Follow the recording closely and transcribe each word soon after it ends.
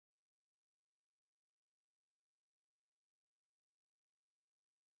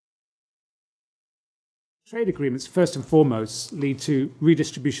trade agreements, first and foremost, lead to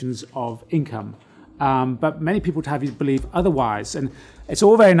redistributions of income. But many people have you believe otherwise. And it's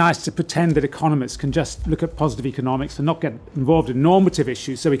all very nice to pretend that economists can just look at positive economics and not get involved in normative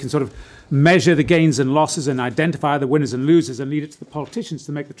issues, so we can sort of measure the gains and losses and identify the winners and losers and leave it to the politicians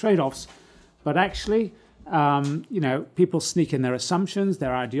to make the trade-offs. But actually, people sneak in their assumptions,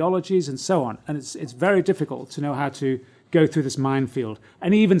 their ideologies, and so on. And it's very difficult to know how to go through this minefield.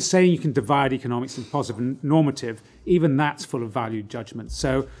 And even saying you can divide economics into positive and normative, even that's full of value judgment.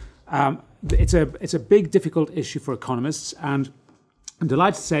 So it's a big, difficult issue for economists. And I'm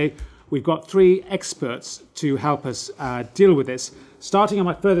delighted to say we've got three experts to help us deal with this. Starting on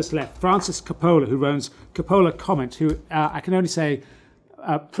my furthest left, Francis Coppola, who runs Coppola Comment, who I can only say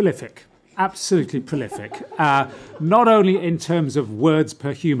prolific. Absolutely prolific, not only in terms of words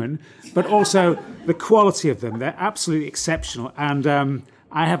per human, but also the quality of them. They're absolutely exceptional. And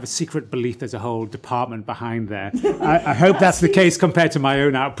I have a secret belief there's a whole department behind there. I hope that's the case compared to my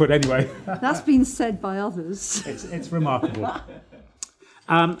own output anyway. That's been said by others. It's remarkable.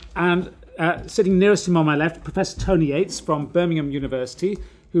 And sitting nearest him on my left, Professor Tony Yates from Birmingham University,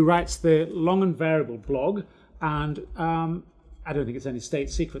 who writes the Long and Variable blog. And I don't think it's any state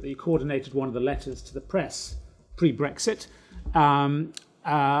secret that he coordinated one of the letters to the press pre-Brexit,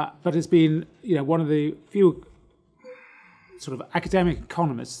 but has been, one of the few sort of academic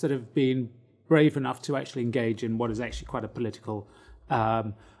economists that have been brave enough to actually engage in what is actually quite a political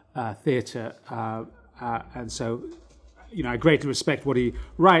theatre. And so, I greatly respect what he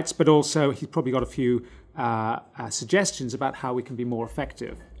writes, but also he's probably got a few suggestions about how we can be more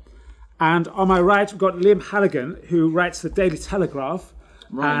effective. And on my right, we've got Liam Halligan, who writes the Daily Telegraph.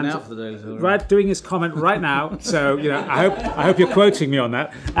 Right now for the Daily Telegraph. Right, doing his comment right now. So, I hope you're quoting me on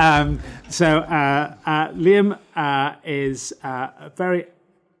that. Liam is a very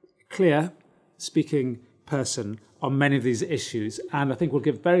clear speaking person on many of these issues, and I think will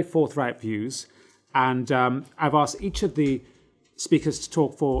give very forthright views. And I've asked each of the speakers to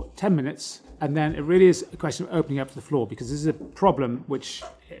talk for 10 minutes, and then it really is a question of opening up to the floor, because this is a problem which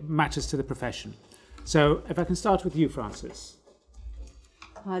matters to the profession. So if I can start with you, Francis.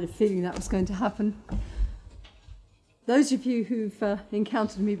 I had a feeling that was going to happen. Those of you who've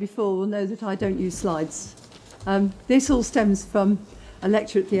encountered me before will know that I don't use slides. This all stems from a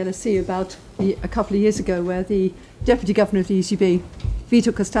lecture at the LSE about a couple of years ago, where the Deputy Governor of the ECB,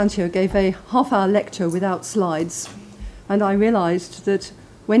 Vito Costancio, gave a half-hour lecture without slides. And I realised that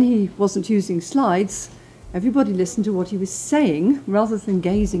when he wasn't using slides, everybody listened to what he was saying rather than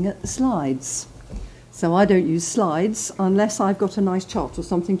gazing at the slides. So I don't use slides unless I've got a nice chart or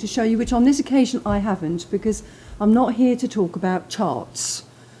something to show you, which on this occasion I haven't, because I'm not here to talk about charts,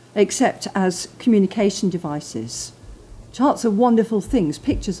 except as communication devices. Charts are wonderful things,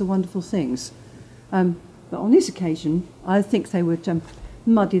 pictures are wonderful things. But on this occasion, I think they would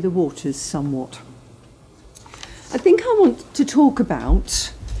muddy the waters somewhat. I think I want to talk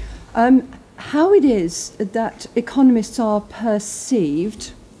about how it is that economists are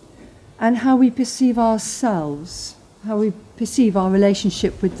perceived and how we perceive ourselves, how we perceive our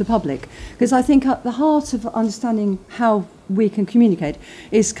relationship with the public. Because I think at the heart of understanding how we can communicate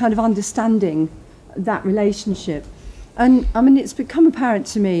is kind of understanding that relationship. And I mean, it's become apparent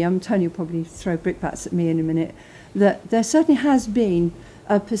to me, Tony will probably throw brickbats at me in a minute, that there certainly has been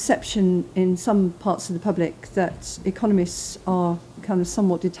a perception in some parts of the public that economists are kind of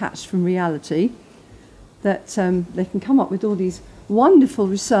somewhat detached from reality, that they can come up with all these wonderful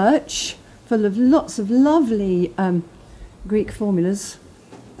research full of lots of lovely Greek formulas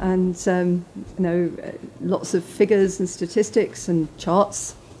and lots of figures and statistics and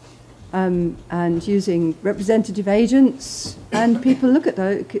charts, and using representative agents, and people look at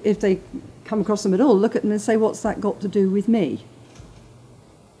those, if they come across them at all, look at them and say, what's that got to do with me?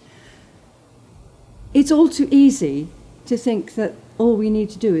 It's all too easy to think that all we need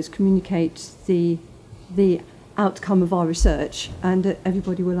to do is communicate the outcome of our research, and that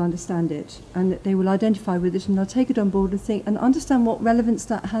everybody will understand it, and that they will identify with it, and they'll take it on board and think and understand what relevance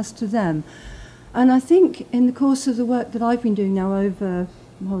that has to them. And I think in the course of the work that I've been doing now over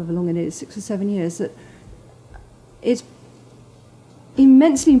however long it is, 6 or 7 years, that it's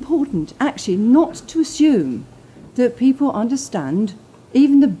immensely important actually not to assume that people understand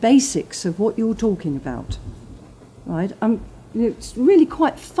even the basics of what you're talking about, right? It's really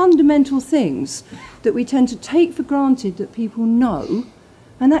quite fundamental things that we tend to take for granted that people know,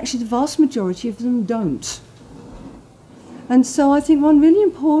 and actually the vast majority of them don't. And so I think one really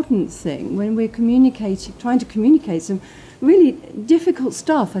important thing when we're communicating, trying to communicate some really difficult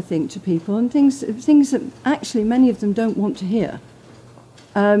stuff, I think, to people, and things that actually many of them don't want to hear,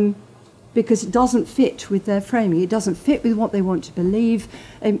 because it doesn't fit with their framing. It doesn't fit with what they want to believe.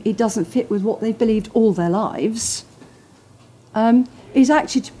 It doesn't fit with what they've believed all their lives. Is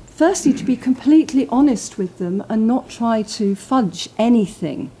actually, firstly, to be completely honest with them and not try to fudge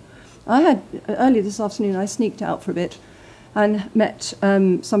anything. I had, earlier this afternoon, I sneaked out for a bit and met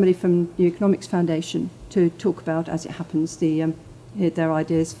somebody from the Economics Foundation to talk about, as it happens, their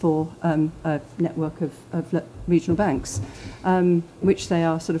ideas for a network of regional banks, which they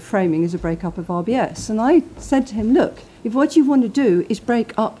are sort of framing as a breakup of RBS. And I said to him, look, if what you want to do is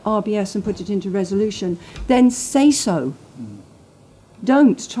break up RBS and put it into resolution, then say so.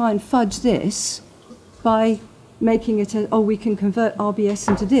 Don't try and fudge this by making it we can convert RBS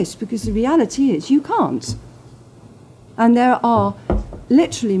into this, because the reality is you can't. And there are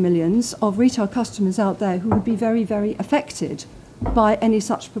literally millions of retail customers out there who would be very, very affected by any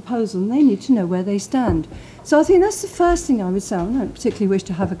such proposal, and they need to know where they stand. So I think that's the first thing I would say. I don't particularly wish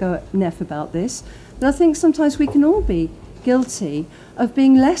to have a go at Neff about this, but I think sometimes we can all be guilty of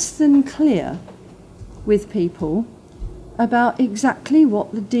being less than clear with people about exactly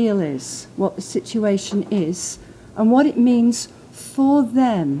what the deal is, what the situation is, and what it means for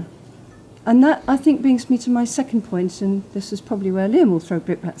them. And that, I think, brings me to my second point, and this is probably where Liam will throw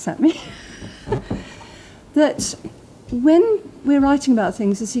brickbats at me, that when we're writing about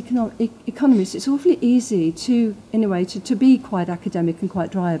things as economists, it's awfully easy to, in a way, to be quite academic and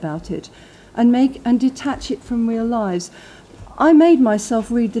quite dry about it and detach it from real lives. I made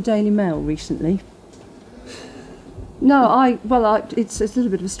myself read the Daily Mail recently. No, it's a little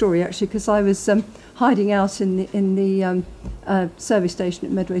bit of a story, actually, because I was hiding out in the service station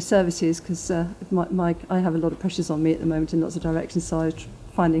at Medway Services, because I have a lot of pressures on me at the moment in lots of directions, so I was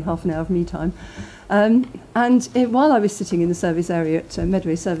finding half an hour of me time. While I was sitting in the service area at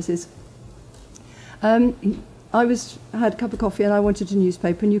Medway Services, I had a cup of coffee and I wanted a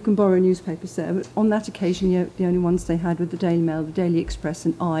newspaper, and you can borrow newspapers there. But on that occasion, the only ones they had were the Daily Mail, the Daily Express,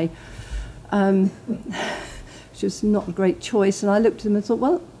 and which was not a great choice. And I looked at them and thought,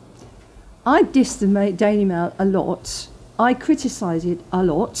 well, I diss the Daily Mail a lot, I criticise it a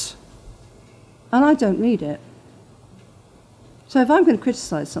lot, and I don't read it. So if I'm going to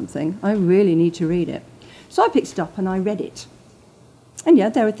criticise something, I really need to read it. So I picked it up and I read it. And yeah,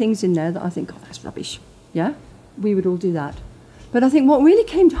 there are things in there that I think, oh, that's rubbish. Yeah, we would all do that. But I think what really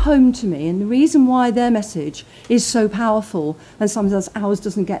came home to me, and the reason why their message is so powerful and sometimes ours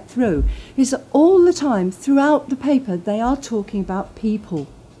doesn't get through, is that all the time throughout the paper they are talking about people.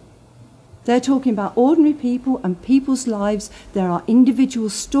 They're talking about ordinary people and people's lives. There are individual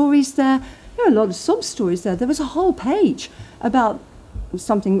stories there. There are a lot of sub-stories there. There was a whole page about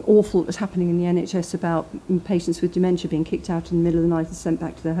something awful that was happening in the NHS about patients with dementia being kicked out in the middle of the night and sent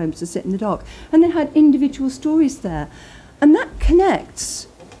back to their homes to sit in the dark. And they had individual stories there. And that connects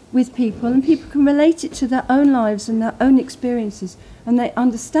with people, and people can relate it to their own lives and their own experiences, and they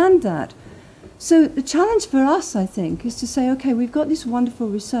understand that. So the challenge for us, I think, is to say, okay, we've got this wonderful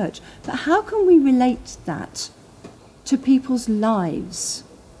research, but how can we relate that to people's lives?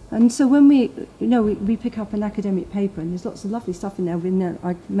 And so when we pick up an academic paper, and there's lots of lovely stuff in there.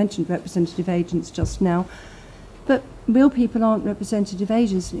 I mentioned representative agents just now, but real people aren't representative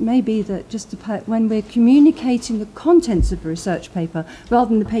agents. It may be that just when we're communicating the contents of a research paper, rather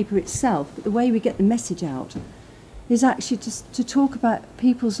than the paper itself, but the way we get the message out, is actually to talk about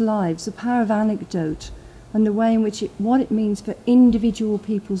people's lives, the power of anecdote, and the way in which what it means for individual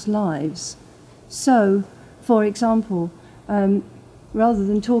people's lives. So, for example, rather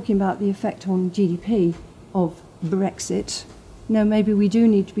than talking about the effect on GDP of Brexit, maybe we do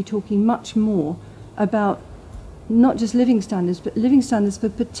need to be talking much more about not just living standards, but living standards for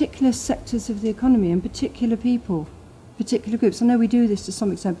particular sectors of the economy and particular people, particular groups. I know we do this to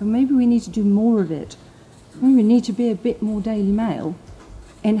some extent, but maybe we need to do more of it. Maybe we need to be a bit more Daily Mail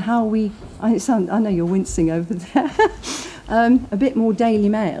in how we, I know you're wincing over there, a bit more Daily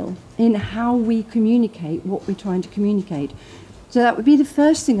Mail in how we communicate what we're trying to communicate. So that would be the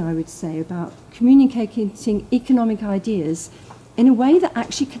first thing I would say about communicating economic ideas in a way that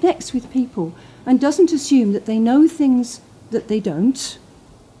actually connects with people and doesn't assume that they know things that they don't,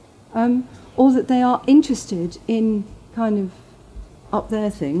 or that they are interested in kind of up their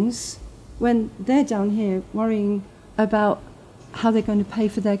things when they're down here worrying about how they're going to pay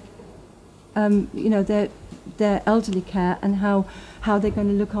for their elderly care, and how they're going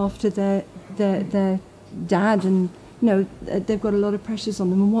to look after their dad, and they've got a lot of pressures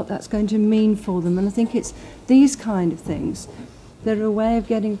on them, and what that's going to mean for them. And I think it's these kind of things that are a way of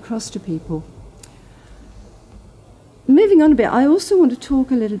getting across to people. Moving on a bit, I also want to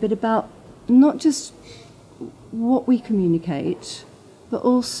talk a little bit about not just what we communicate, but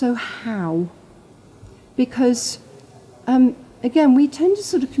also how. Because, again, we tend to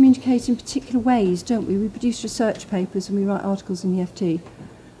sort of communicate in particular ways, don't we? We produce research papers and we write articles in the FT.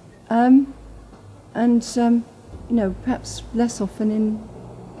 You know, perhaps less often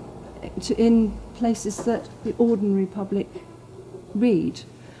in places that the ordinary public read.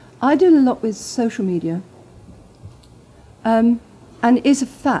 I deal a lot with social media, and it is a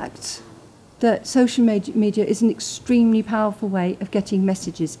fact that social media is an extremely powerful way of getting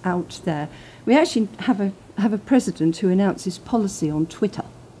messages out there. We actually have a president who announces policy on Twitter,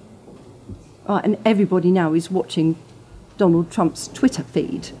 and everybody now is watching Donald Trump's Twitter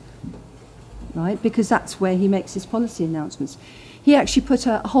feed, right? Because that's where he makes his policy announcements. He actually put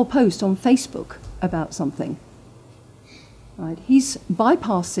a whole post on Facebook about something. Right? He's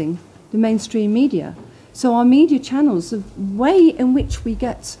bypassing the mainstream media. So our media channels, the way in which we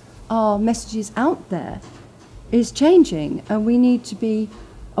get our messages out there is changing, and we need to be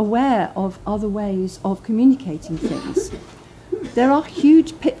aware of other ways of communicating things. There are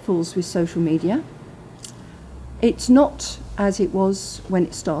huge pitfalls with social media. It's not as it was when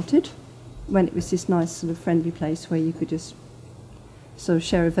it started, when it was this nice sort of friendly place where you could just sort of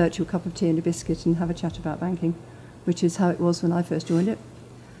share a virtual cup of tea and a biscuit and have a chat about banking, which is how it was when I first joined it.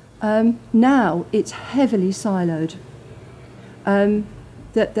 Now it's heavily siloed,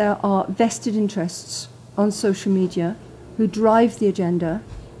 that there are vested interests on social media who drive the agenda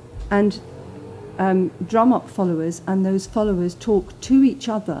and drum up followers, and those followers talk to each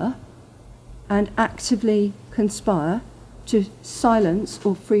other and actively conspire to silence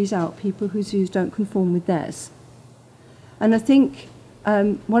or freeze out people whose views don't conform with theirs. And I think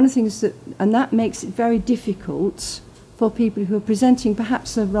one of the things that makes it very difficult for people who are presenting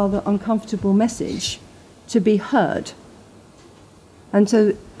perhaps a rather uncomfortable message to be heard. And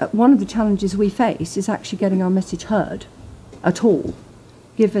so one of the challenges we face is actually getting our message heard at all,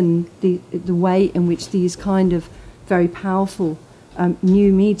 given the way in which these kind of very powerful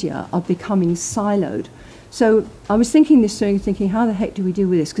new media are becoming siloed. So I was thinking this through, thinking, how the heck do we deal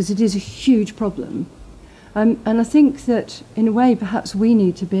with this? Because it is a huge problem. And I think that, in a way, perhaps we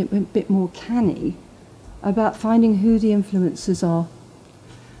need to be a bit more canny about finding who the influencers are,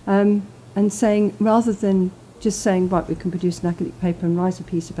 and saying, rather than just saying, right, we can produce an academic paper and write a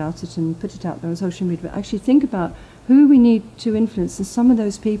piece about it and put it out there on social media, but actually think about who we need to influence. And some of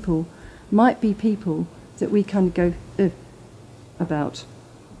those people might be people that we kind of go, about.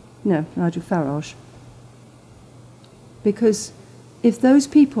 No, Nigel Farage. Because if those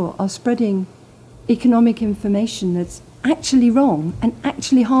people are spreading economic information that's actually wrong and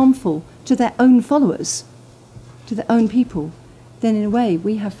actually harmful to their own followers, to their own people, then in a way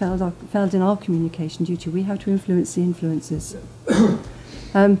we have failed in our communication duty. We have to influence the influencers.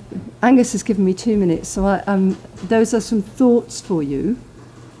 Angus has given me 2 minutes, so those are some thoughts for you.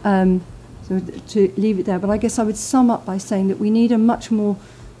 So to leave it there, but I guess I would sum up by saying that we need a much more,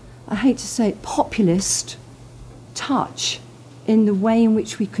 I hate to say it, populist touch in the way in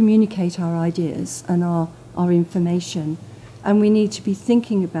which we communicate our ideas and our information. And we need to be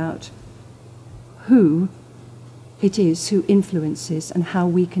thinking about who it is who influences and how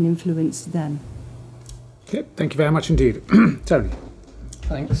we can influence them. Okay, thank you very much indeed. Tony.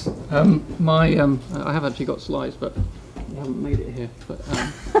 Thanks. I have actually got slides, but I haven't made it here. But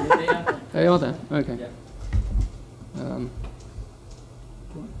they are there. Okay. Yeah.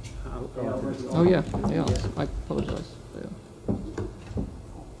 Oh yeah, they are. I apologise. They are.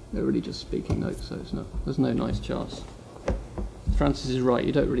 They're really just speaking notes, so there's no nice charts. Francis is right.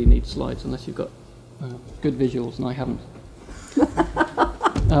 You don't really need slides unless you've got good visuals, and I haven't.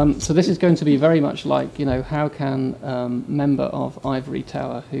 So this is going to be very much like, how can a member of Ivory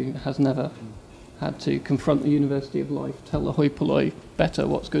Tower who has never had to confront the University of Life tell the hoi polloi better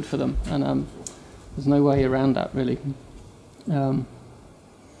what's good for them, and there's no way around that really.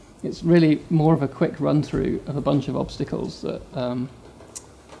 It's really more of a quick run through of a bunch of obstacles that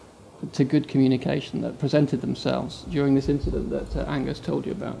to good communication that presented themselves during this incident that Angus told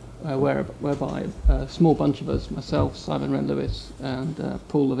you about, whereby a small bunch of us, myself, Simon Wren-Lewis, and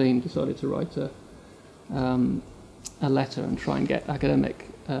Paul Levine, decided to write a letter and try and get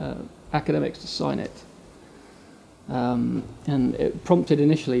academics to sign it. And it prompted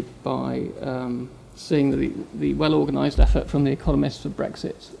initially by seeing the well-organised effort from the economists for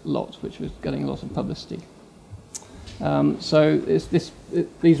Brexit lot, which was getting a lot of publicity. So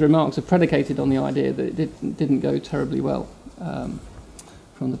these remarks are predicated on the idea that it didn't go terribly well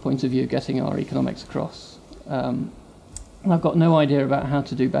from the point of view of getting our economics across. And I've got no idea about how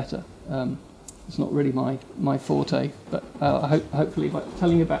to do better. It's not really my forte, but hopefully by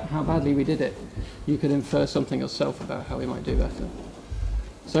telling you about how badly we did it, you could infer something yourself about how we might do better.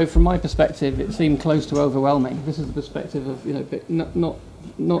 So from my perspective, it seemed close to overwhelming. This is the perspective of, you know,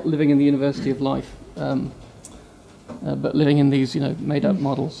 not living in the university of life, but living in these, you know, made-up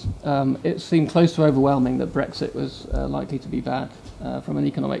models. It seemed close to overwhelming that Brexit was likely to be bad from an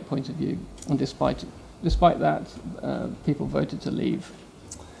economic point of view, and despite that, people voted to leave.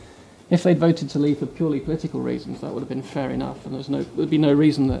 If they'd voted to leave for purely political reasons, that would have been fair enough, and there'd be no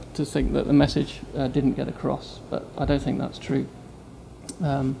reason to think that the message didn't get across. But I don't think that's true.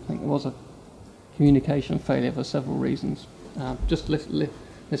 I think there was a communication failure for several reasons. Just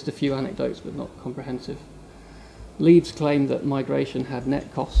list a few anecdotes, but not comprehensive. Leeds claimed that migration had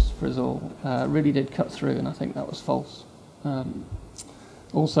net costs for us all. Really did cut through, and I think that was false.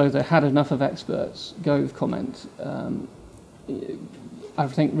 Also, they had enough of experts. Gove comment. I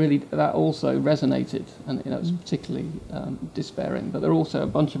think really that also resonated, and you know, it's particularly despairing. But there are also a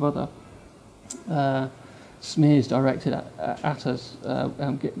bunch of other smears directed at us.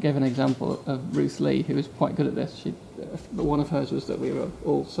 Gave an example of Ruth Lee, who was quite good at this. One of hers was that we were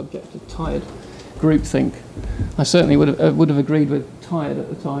all subject to tired groupthink. I certainly would have agreed with tired at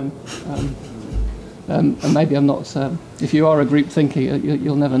the time. And maybe I'm not. If you are a group thinker,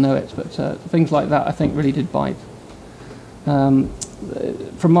 you'll never know it. But things like that, I think, really did bite.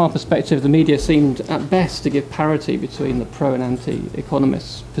 From our perspective, the media seemed at best to give parity between the pro and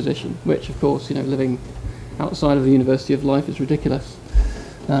anti-economists' position, which, of course, you know, living outside of the University of Life is ridiculous.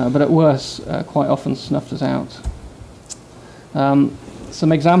 But at worst, quite often snuffed us out.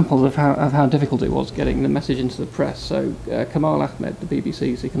 Some examples of how difficult it was getting the message into the press. So Kamal Ahmed, the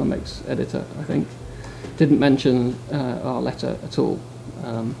BBC's economics editor, I think, didn't mention our letter at all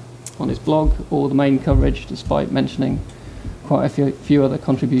on his blog or the main coverage, despite mentioning quite a few other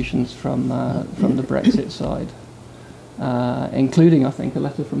contributions from the Brexit side, including, I think, a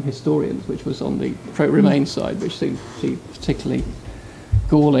letter from historians, which was on the pro-Remain side, which seemed particularly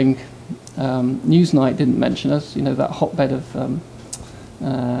galling. Newsnight didn't mention us, you know, that hotbed of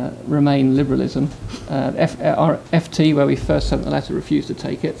Remain liberalism. Our FT, where we first sent the letter, refused to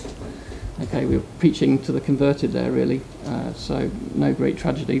take it. Okay, we were preaching to the converted there, really. So no great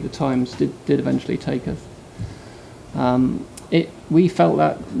tragedy. The Times did eventually take us. We felt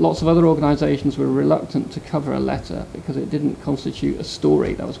that lots of other organisations were reluctant to cover a letter because it didn't constitute a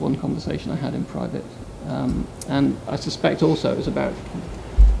story. That was one conversation I had in private. And I suspect also it was about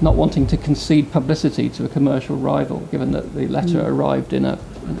not wanting to concede publicity to a commercial rival, given that the letter arrived in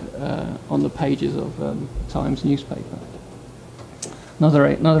on the pages of the Times newspaper.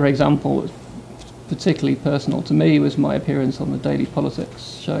 Another example that was particularly personal to me was my appearance on the Daily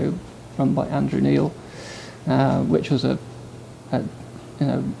Politics show run by Andrew Neil, which was a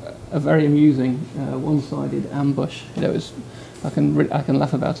very amusing one-sided ambush. You know, I can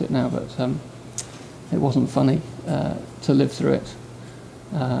laugh about it now, but it wasn't funny to live through it.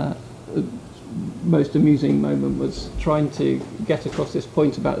 The most amusing moment was trying to get across this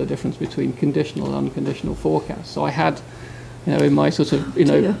point about the difference between conditional and unconditional forecasts. So I had, you know, in my sort of, you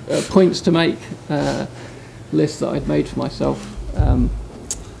know, points to make list that I'd made for myself,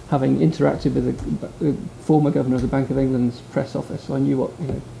 having interacted with the former governor of the Bank of England's press office, so I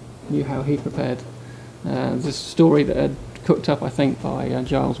knew how he prepared. This story that had cooked up, I think, by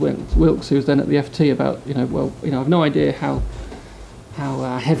Giles Wilkes, who was then at the FT, about, I've no idea how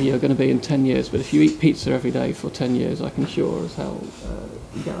heavy you're going to be in 10 years, but if you eat pizza every day for 10 years, I can sure as hell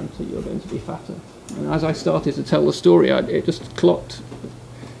guarantee you're going to be fatter. And as I started to tell the story, it just clocked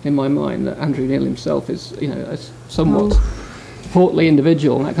in my mind that Andrew Neil himself is, a somewhat portly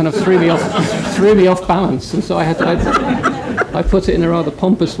individual, and that kind of threw me off balance. And so I put it in a rather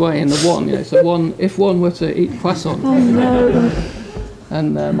pompous way in the one. So if one were to eat croissant.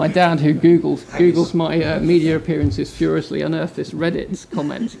 And my dad, who Googles my media appearances furiously, unearthed this Reddit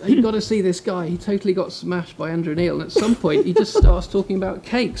comment. You've got to see this guy. He totally got smashed by Andrew Neil. And at some point, he just starts talking about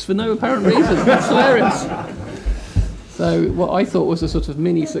cakes for no apparent reason. It's hilarious. So what I thought was a sort of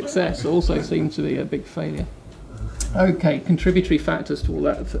mini success also seemed to be a big failure. Okay, contributory factors to all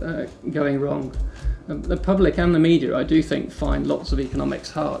that going wrong. The public and the media, I do think, find lots of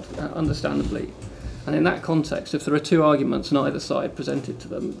economics hard, understandably. And in that context, if there are two arguments on either side presented to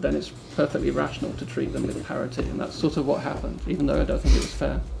them, then it's perfectly rational to treat them with parity, and that's sort of what happened, even though I don't think it was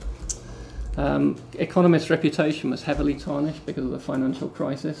fair. Economists' reputation was heavily tarnished because of the financial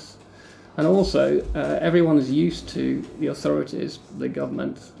crisis, and also everyone is used to the authorities, the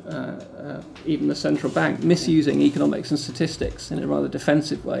government, even the central bank, misusing economics and statistics in a rather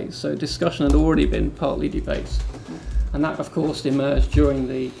defensive way, so discussion had already been partly debate. And that, of course, emerged during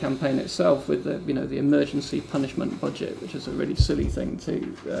the campaign itself with the emergency punishment budget, which is a really silly thing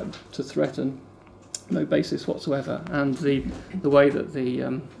to threaten. no basis whatsoever, and the way that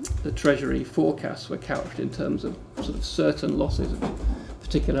the Treasury forecasts were couched in terms of sort of certain losses of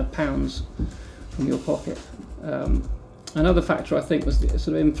particular pounds from your pocket. Another factor, I think, was the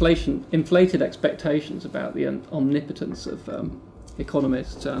sort of inflated expectations about the omnipotence of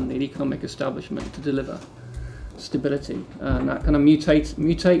economists and the economic establishment to deliver stability, and that kind of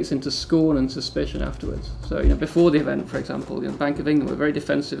mutates into scorn and suspicion afterwards. So, before the event, for example, the Bank of England were very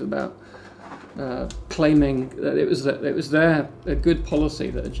defensive about claiming that it was a good policy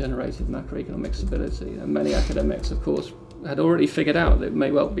that had generated macroeconomic stability, and many academics, of course, had already figured out that it may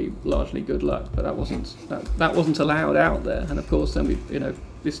well be largely good luck, but that wasn't allowed out there, and of course then the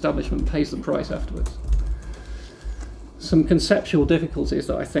establishment pays the price afterwards. Some conceptual difficulties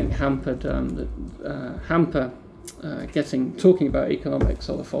that I think hamper talking about economics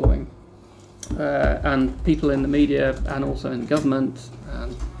are the following, and people in the media and also in government,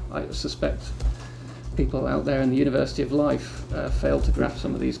 and I suspect people out there in the University of Life fail to grasp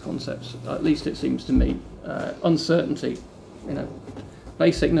some of these concepts. At least it seems to me. Uncertainty,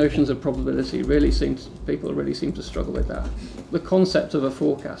 basic notions of probability people really seem to struggle with that. The concept of a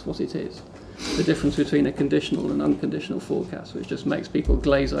forecast, what it is, the difference between a conditional and unconditional forecast, which just makes people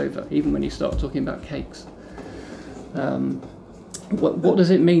glaze over, even when you start talking about cakes. What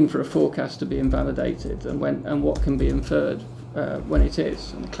does it mean for a forecast to be invalidated, and what can be inferred when it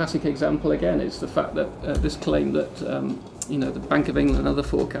is? And the classic example again is the fact that this claim that the Bank of England and other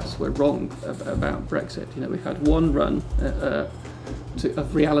forecasts were wrong about Brexit. We've had one run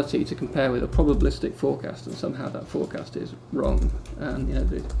of reality to compare with a probabilistic forecast, and somehow that forecast is wrong. And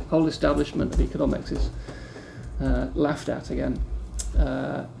the whole establishment of economics is laughed at again.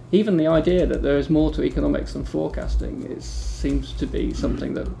 Even the idea that there is more to economics than forecasting seems to be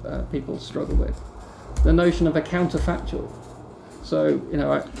something that people struggle with. The notion of a counterfactual. So,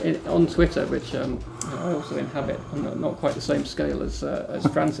 on Twitter, which I also inhabit, on not quite the same scale as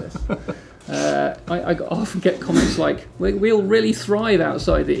Francis, I often get comments like, "We'll really thrive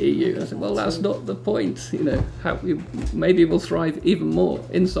outside the EU." And I said, "Well, that's not the point. Maybe we'll thrive even more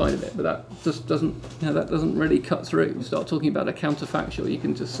inside of it, but that just doesn't really cut through." You start talking about a counterfactual, you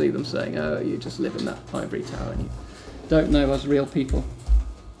can just see them saying, "Oh, you just live in that ivory tower and you don't know us real people."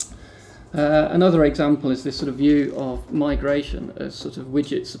 Another example is this sort of view of migration as sort of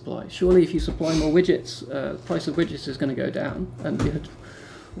widget supply. Surely if you supply more widgets, the price of widgets is going to go down. And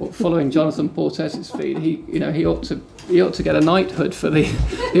following Jonathan Portes's feed, he ought to get a knighthood for the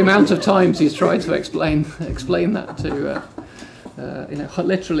amount of times he's tried to explain that to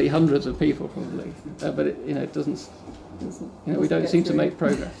literally hundreds of people probably. But it doesn't. We don't seem to make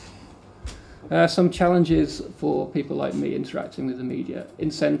progress. Some challenges for people like me interacting with the media.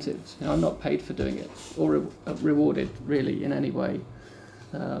 Incentives. I'm not paid for doing it or rewarded really in any way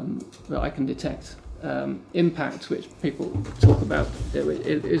that I can detect. Impact, which people talk about,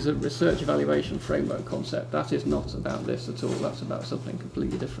 it is a research evaluation framework concept. That is not about this at all. That's about something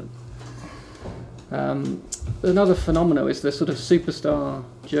completely different. Another phenomenon is the sort of superstar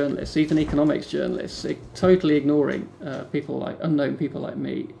journalists, even economics journalists, totally ignoring unknown people like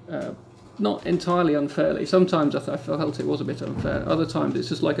me. Not entirely unfairly. Sometimes I felt it was a bit unfair. Other times it's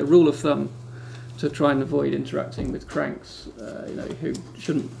just like a rule of thumb to try and avoid interacting with cranks, who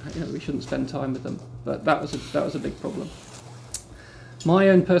shouldn't. We shouldn't spend time with them. But that was a big problem. My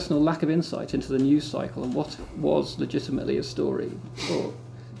own personal lack of insight into the news cycle and what was legitimately a story, or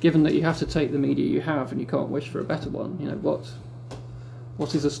given that you have to take the media you have and you can't wish for a better one,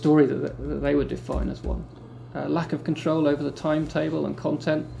 what is a story that they would define as one? Lack of control over the timetable and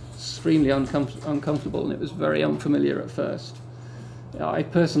content, extremely uncomfortable, and it was very unfamiliar at first. I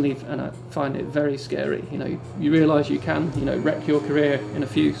personally find it very scary. You realise you can, wreck your career in a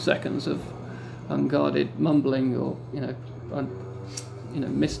few seconds of unguarded mumbling or,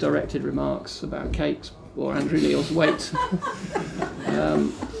 misdirected remarks about cakes or Andrew Neil's weight.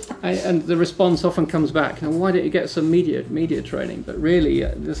 And the response often comes back, why don't you get some media training? But really,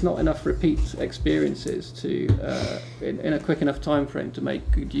 there's not enough repeat experiences to, in a quick enough time frame, to make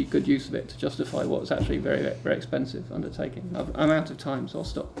good use of it to justify what's actually very, very expensive undertaking. I'm out of time, so I'll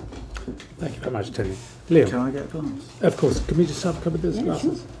stop. Thank you very much, Tony. Leo? Can I get a glass? Of course. Can we just have a couple of those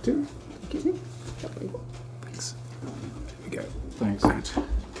glasses too? Thanks. Here we go. Thanks.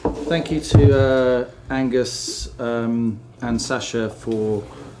 Thank you to Angus and Sasha for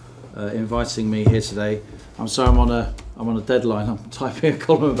inviting me here today. I'm sorry I'm on a deadline. I'm typing a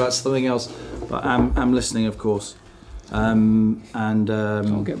column about something else, but I'm listening, of course. I'll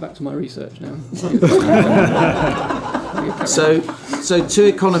get back to my research now. So two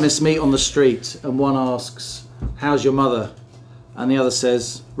economists meet on the street, and one asks, "How's your mother?" and the other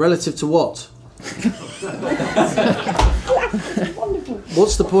says, "Relative to what?"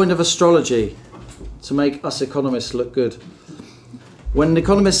 What's the point of astrology? To make us economists look good. When an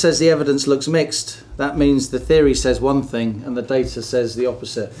economist says the evidence looks mixed, that means the theory says one thing and the data says the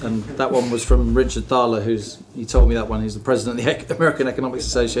opposite. And that one was from Richard Thaler, he told me that one. He's the president of the American Economics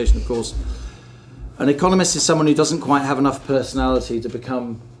Association, of course. An economist is someone who doesn't quite have enough personality to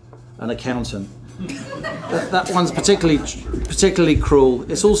become an accountant. That one's particularly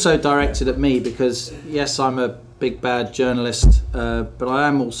cruel. It's also directed at me because, yes, I'm a big bad journalist, but I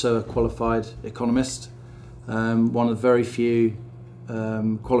am also a qualified economist, one of the very few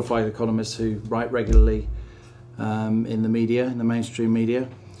qualified economists who write regularly in the media, in the mainstream media.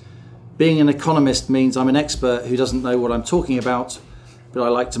 Being an economist means I'm an expert who doesn't know what I'm talking about, but I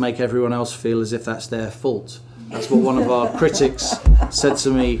like to make everyone else feel as if that's their fault. That's what one of our critics said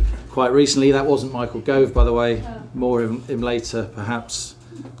to me quite recently. That wasn't Michael Gove, by the way. More of him later, perhaps,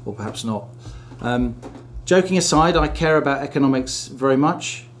 or perhaps not. Joking aside, I care about economics very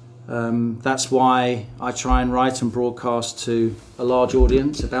much. That's why I try and write and broadcast to a large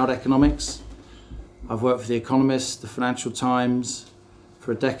audience about economics. I've worked for The Economist, the Financial Times.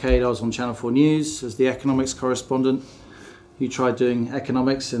 For a decade I was on Channel 4 News as the economics correspondent. You tried doing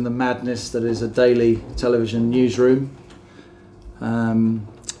economics in the madness that is a daily television newsroom.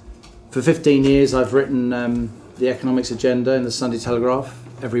 For 15 years I've written the economics agenda in the Sunday Telegraph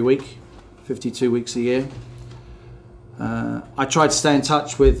every week, 52 weeks a year. I try to stay in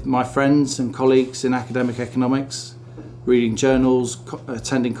touch with my friends and colleagues in academic economics, reading journals,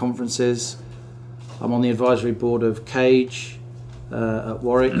 attending conferences. I'm on the advisory board of CAGE at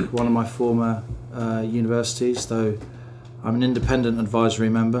Warwick, one of my former universities, though I'm an independent advisory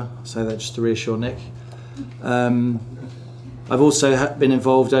member. I say that just to reassure Nick. I've also been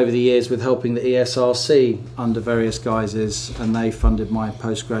involved over the years with helping the ESRC under various guises, and they funded my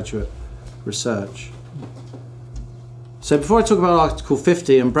postgraduate research. So before I talk about Article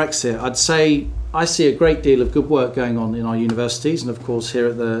 50 and Brexit, I'd say I see a great deal of good work going on in our universities and of course here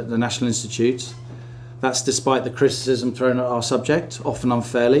at the National Institute. That's despite the criticism thrown at our subject, often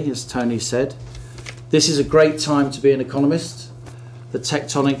unfairly, as Tony said. This is a great time to be an economist. The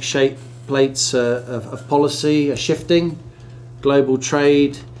tectonic shape plates of policy are shifting. Global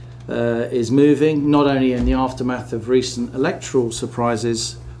trade is moving, not only in the aftermath of recent electoral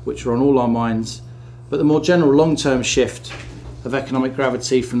surprises, which are on all our minds, but the more general long-term shift of economic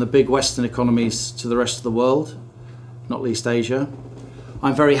gravity from the big Western economies to the rest of the world, not least Asia.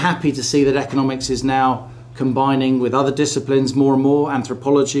 I'm very happy to see that economics is now combining with other disciplines more and more,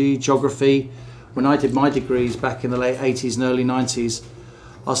 anthropology, geography. When I did my degrees back in the late 80s and early 90s,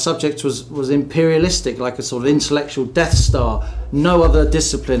 our subject was imperialistic, like a sort of intellectual Death Star. No other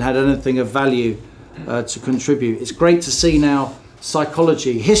discipline had anything of value to contribute. It's great to see now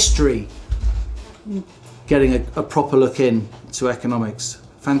psychology, history, getting a proper look in to economics.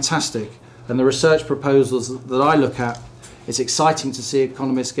 Fantastic. And the research proposals that I look at, it's exciting to see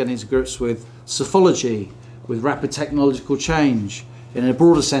economists getting to grips with psephology, with rapid technological change, in a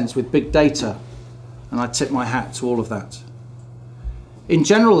broader sense with big data. And I tip my hat to all of that. In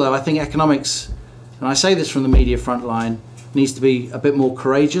general, though, I think economics, and I say this from the media front line, needs to be a bit more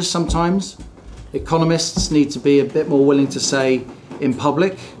courageous sometimes. Economists need to be a bit more willing to say in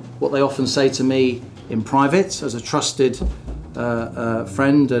public what they often say to me in private as a trusted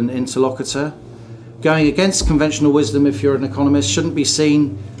friend and interlocutor. Going against conventional wisdom, if you're an economist, shouldn't be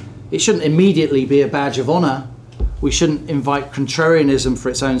seen, it shouldn't immediately be a badge of honour. We shouldn't invite contrarianism for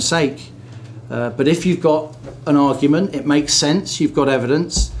its own sake. But if you've got an argument, it makes sense, you've got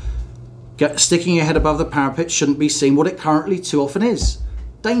evidence, sticking your head above the parapet shouldn't be seen what it currently too often is.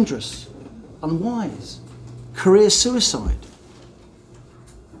 Dangerous, unwise, career suicide.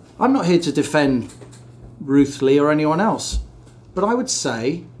 I'm not here to defend Ruth Lee or anyone else, but I would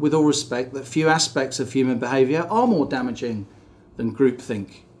say, with all respect, that few aspects of human behaviour are more damaging than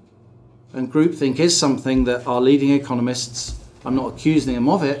groupthink. And groupthink is something that our leading economists, I'm not accusing them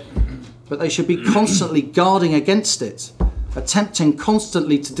of it, but they should be constantly guarding against it, attempting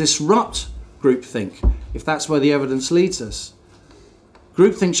constantly to disrupt groupthink, if that's where the evidence leads us.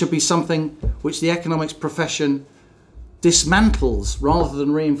 Groupthink should be something which the economics profession dismantles rather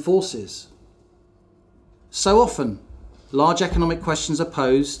than reinforces. So often, large economic questions are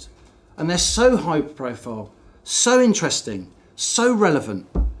posed, and they're so high profile, so interesting, so relevant,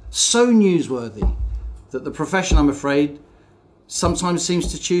 so newsworthy, that the profession, I'm afraid, sometimes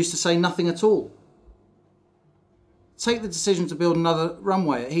seems to choose to say nothing at all. Take the decision to build another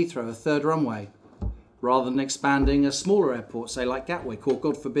runway at Heathrow, a third runway, rather than expanding a smaller airport, say like Gatwick, or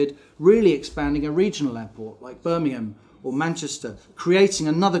God forbid, really expanding a regional airport like Birmingham or Manchester, creating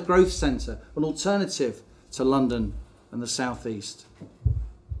another growth centre, an alternative to London and the South East.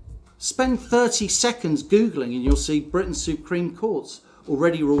 Spend 30 seconds Googling and you'll see Britain's Supreme Court's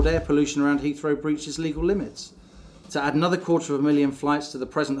already ruled air pollution around Heathrow breaches legal limits. To add another 250,000 flights to the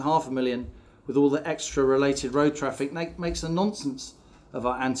present 500,000 with all the extra related road traffic makes a nonsense of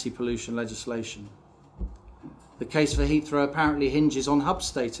our anti-pollution legislation. The case for Heathrow apparently hinges on hub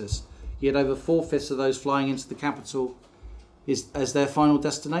status, yet over 4/5 of those flying into the capital is as their final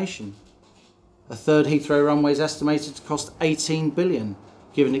destination. A third Heathrow runway is estimated to cost 18 billion,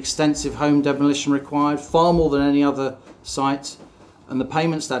 given extensive home demolition required, far more than any other site, and the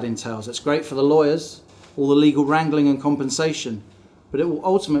payments that entails. It's great for the lawyers, all the legal wrangling and compensation, but it will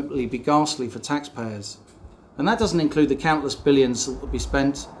ultimately be ghastly for taxpayers. And that doesn't include the countless billions that will be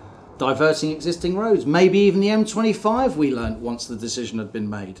spent diverting existing roads, maybe even the M25 we learnt once the decision had been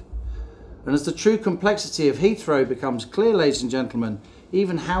made. And as the true complexity of Heathrow becomes clear, ladies and gentlemen,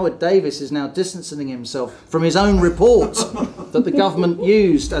 even Howard Davis is now distancing himself from his own report that the government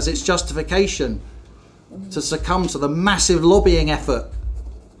used as its justification to succumb to the massive lobbying effort.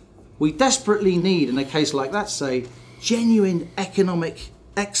 We desperately need, in a case like that, say, genuine economic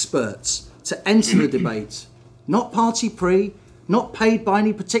experts to enter the debate, not party pre, not paid by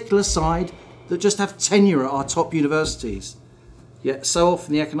any particular side, that just have tenure at our top universities. Yet so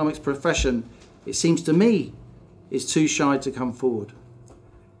often the economics profession, it seems to me, is too shy to come forward.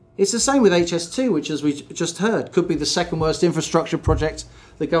 It's the same with HS2, which, as we just heard, could be the second worst infrastructure project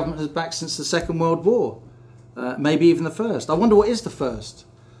the government has backed since the Second World War, maybe even the first. I wonder what is the first.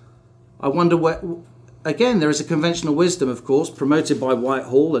 I wonder what... Again, there is a conventional wisdom, of course, promoted by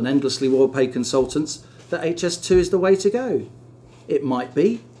Whitehall and endlessly well-paid consultants, that HS2 is the way to go. It might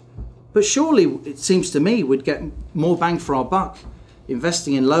be, but surely, it seems to me, we'd get more bang for our buck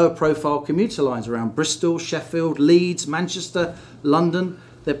investing in lower-profile commuter lines around Bristol, Sheffield, Leeds, Manchester, London.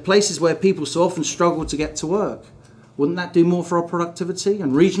 They're places where people so often struggle to get to work. Wouldn't that do more for our productivity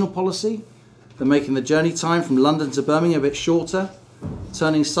and regional policy than making the journey time from London to Birmingham a bit shorter,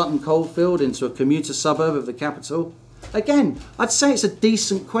 turning Sutton Coldfield into a commuter suburb of the capital? Again, I'd say it's a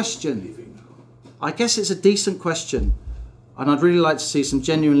decent question. I guess it's a decent question, and I'd really like to see some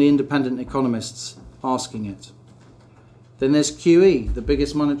genuinely independent economists asking it. Then there's QE, the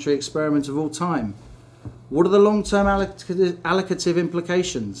biggest monetary experiment of all time. What are the long-term allocative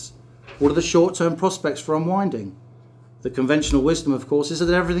implications? What are the short-term prospects for unwinding? The conventional wisdom, of course, is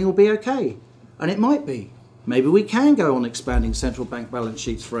that everything will be okay, and it might be. Maybe we can go on expanding central bank balance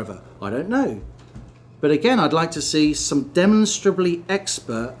sheets forever. I don't know. But again, I'd like to see some demonstrably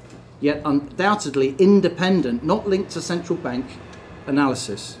expert, yet undoubtedly independent, not linked to central bank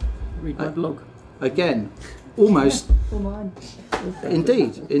analysis. Read my blog. Again, almost... Or mine.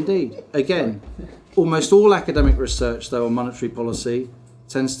 Indeed. Again, almost all academic research, though, on monetary policy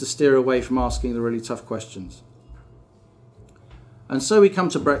tends to steer away from asking the really tough questions. And so we come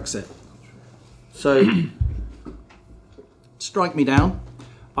to Brexit. So, strike me down.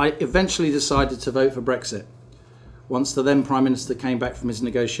 I eventually decided to vote for Brexit once the then Prime Minister came back from his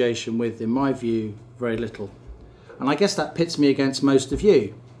negotiation with, in my view, very little. And I guess that pits me against most of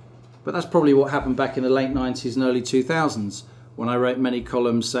you. But that's probably what happened back in the late 90s and early 2000s when I wrote many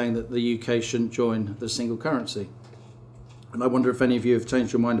columns saying that the UK shouldn't join the single currency. And I wonder if any of you have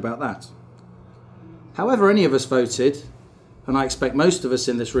changed your mind about that. However any of us voted, and I expect most of us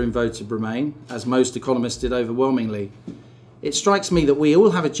in this room voted Remain, as most economists did overwhelmingly, it strikes me that we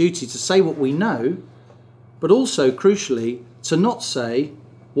all have a duty to say what we know, but also, crucially, to not say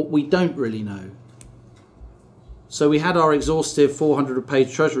what we don't really know. So we had our exhaustive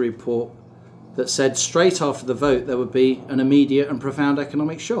 400-page Treasury report that said straight after the vote there would be an immediate and profound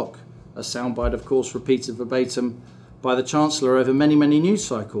economic shock, a soundbite, of course, repeated verbatim by the Chancellor over many, many news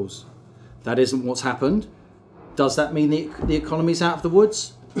cycles. That isn't what's happened. Does that mean the economy's out of the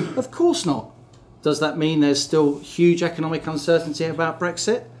woods? Of course not. Does that mean there's still huge economic uncertainty about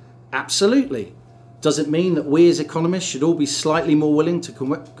Brexit? Absolutely. Does it mean that we as economists should all be slightly more willing to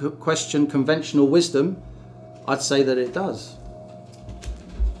question conventional wisdom? I'd say that it does.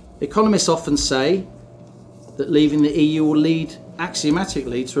 Economists often say that leaving the EU will lead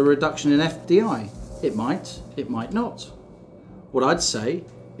axiomatically to a reduction in FDI. It might not. What I'd say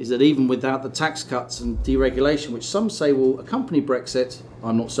is that even without the tax cuts and deregulation, which some say will accompany Brexit,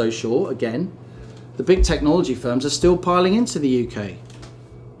 I'm not so sure, again, the big technology firms are still piling into the UK.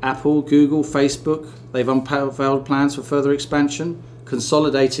 Apple, Google, Facebook, they've unveiled plans for further expansion,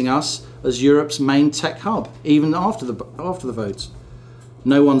 consolidating us as Europe's main tech hub, even after the vote.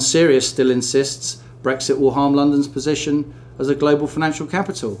 No one serious still insists Brexit will harm London's position as a global financial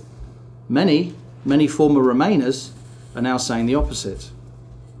capital. Many former Remainers are now saying the opposite.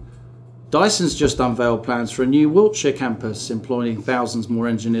 Dyson's just unveiled plans for a new Wiltshire campus employing thousands more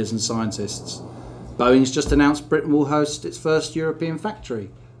engineers and scientists. Boeing's just announced Britain will host its first European factory,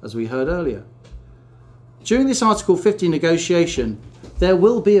 as we heard earlier. During this Article 50 negotiation, there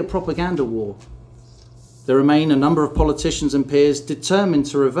will be a propaganda war. There remain a number of politicians and peers determined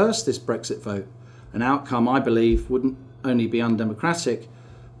to reverse this Brexit vote, an outcome I believe wouldn't only be undemocratic,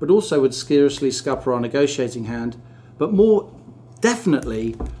 but also would seriously scupper our negotiating hand, but more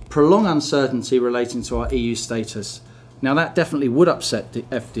definitely prolong uncertainty relating to our EU status. Now that definitely would upset the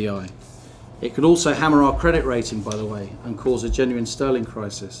FDI. It could also hammer our credit rating, by the way, and cause a genuine sterling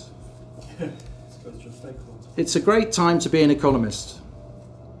crisis. It's a great time to be an economist.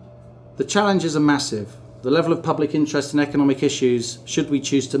 The challenges are massive. The level of public interest in economic issues, should we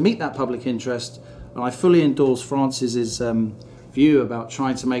choose to meet that public interest, and I fully endorse Francis's view about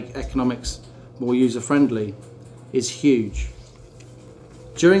trying to make economics more user-friendly, is huge.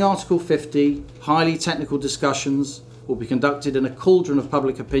 During Article 50, highly technical discussions will be conducted in a cauldron of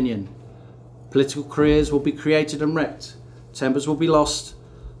public opinion. Political careers will be created and wrecked. Tempers will be lost.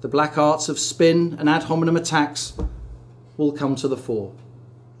 The black arts of spin and ad hominem attacks will come to the fore.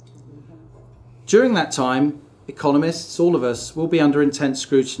 During that time, economists, all of us, will be under intense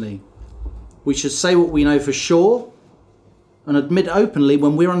scrutiny. We should say what we know for sure and admit openly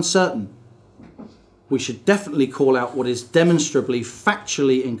when we're uncertain. We should definitely call out what is demonstrably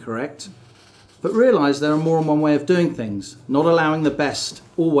factually incorrect, but realise there are more than one way of doing things, not allowing the best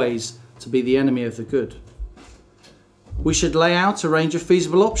always to be the enemy of the good. We should lay out a range of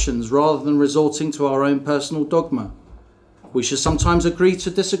feasible options rather than resorting to our own personal dogma. We should sometimes agree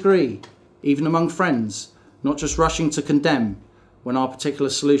to disagree, even among friends, not just rushing to condemn when our particular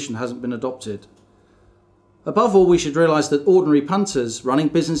solution hasn't been adopted. Above all, we should realise that ordinary punters running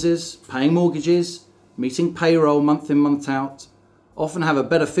businesses, paying mortgages, meeting payroll month in, month out, often have a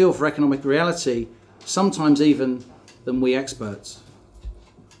better feel for economic reality, sometimes even than we experts.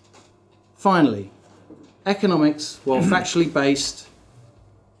 Finally, economics, while factually based,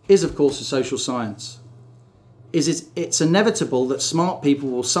 is of course a social science. It's inevitable that smart people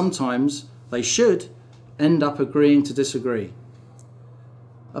will sometimes, they should, end up agreeing to disagree.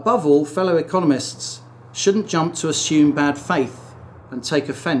 Above all, fellow economists shouldn't jump to assume bad faith and take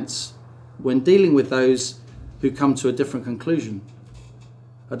offence when dealing with those who come to a different conclusion.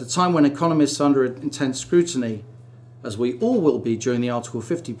 At a time when economists are under intense scrutiny, as we all will be during the Article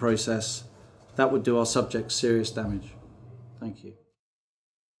 50 process, that would do our subject serious damage. Thank you.